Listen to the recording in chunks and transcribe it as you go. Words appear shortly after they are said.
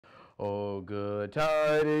Oh, good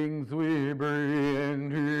tidings we bring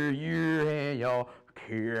to you and your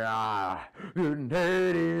care. Good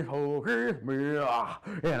tidings for Christmas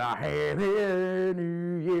and a happy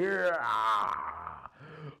new year.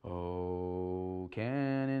 Oh,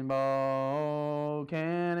 cannonball,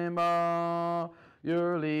 cannonball,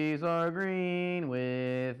 your leaves are green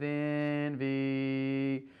with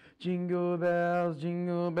envy. Jingle bells,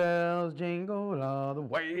 jingle all the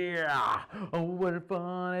way. Oh, what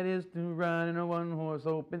fun it is to ride in a one-horse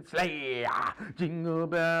open sleigh. Jingle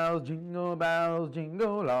bells, jingle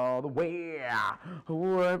all the way. Oh,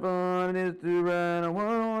 what fun it is to ride in a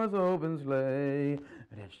one-horse open sleigh.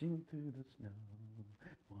 Dashing through the snow,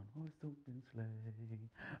 one-horse open sleigh.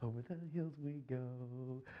 Over the hills we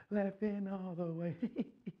go, laughing all the way.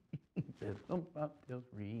 Bells bobtails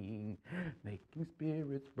ring, making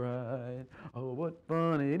spirits bright. Oh, what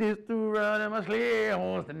fun it is to ride in my sleigh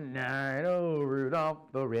horse tonight. Oh,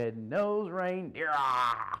 Rudolph the red-nosed reindeer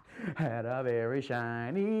had a very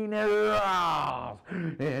shiny nose.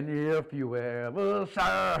 And if you ever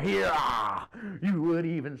saw her, you would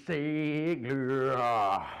even say glue.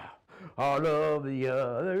 All of the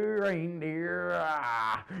other reindeer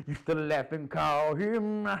used to laugh and call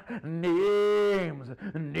him names.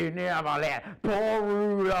 And they never let poor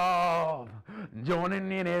Rudolph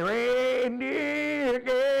joining any reindeer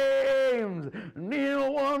games. And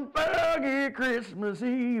then one foggy Christmas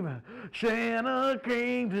Eve, Santa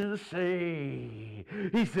came to say,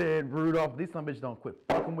 he said, Rudolph, these some bitches don't quit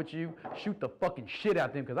fucking with you. Shoot the fucking shit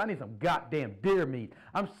out them, because I need some goddamn deer meat.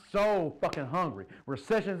 I'm so fucking hungry.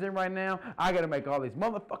 Recession's in right now. I gotta make all these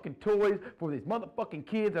motherfucking toys for these motherfucking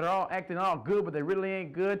kids that are all acting all good, but they really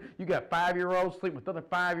ain't good. You got 5-year-olds sleeping with other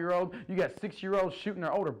 5-year-olds. You got 6-year-olds shooting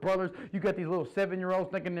their older brothers. You got these little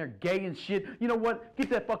 7-year-olds thinking they're gay and shit. You know what? Get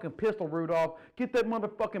that fucking pistol, Rudolph. Get that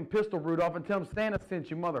motherfucking pistol, Rudolph, and tell them Santa sent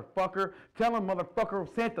you, motherfucker. Tell them, motherfucker,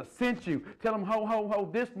 Santa sent you. Tell them, ho, ho, ho,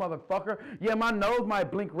 this motherfucker. Yeah, my nose might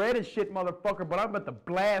blink red and shit, motherfucker, but I'm about to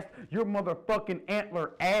blast your motherfucking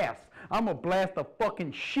antler ass. I'm gonna blast the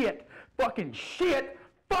fucking shit out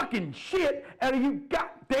of you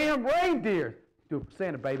goddamn reindeers. Do it for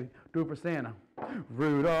Santa, baby. Do it for Santa.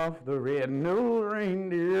 Rudolph the red-nosed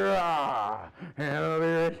reindeer had a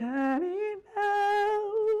very shiny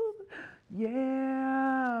nose.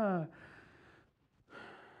 Yeah.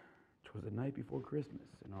 'Twas the night before Christmas,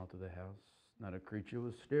 and all through the house not a creature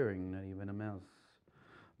was stirring, not even a mouse.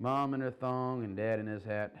 Mom in her thong and Dad in his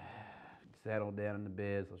hat settled down in the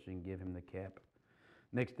bed so she can give him the cap.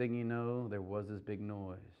 Next thing you know, there was this big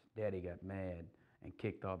noise. Daddy got mad and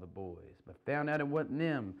kicked all the boys, but found out it wasn't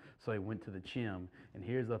them, so he went to the chim, and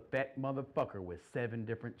here's a fat motherfucker with 7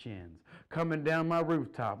 different chins coming down my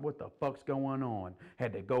rooftop. What the fuck's going on?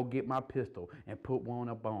 Had to go get my pistol and put one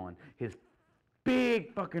up on his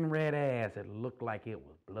big fucking red ass. It looked like it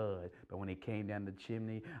was blood, but when he came down the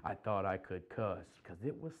chimney, I thought I could cuss, because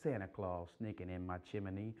it was Santa Claus sneaking in my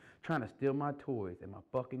chimney, trying to steal my toys and my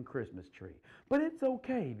fucking Christmas tree. But it's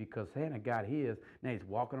okay, because Santa got his. Now he's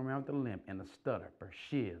walking around with a limp and a stutter for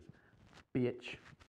shiz, bitch.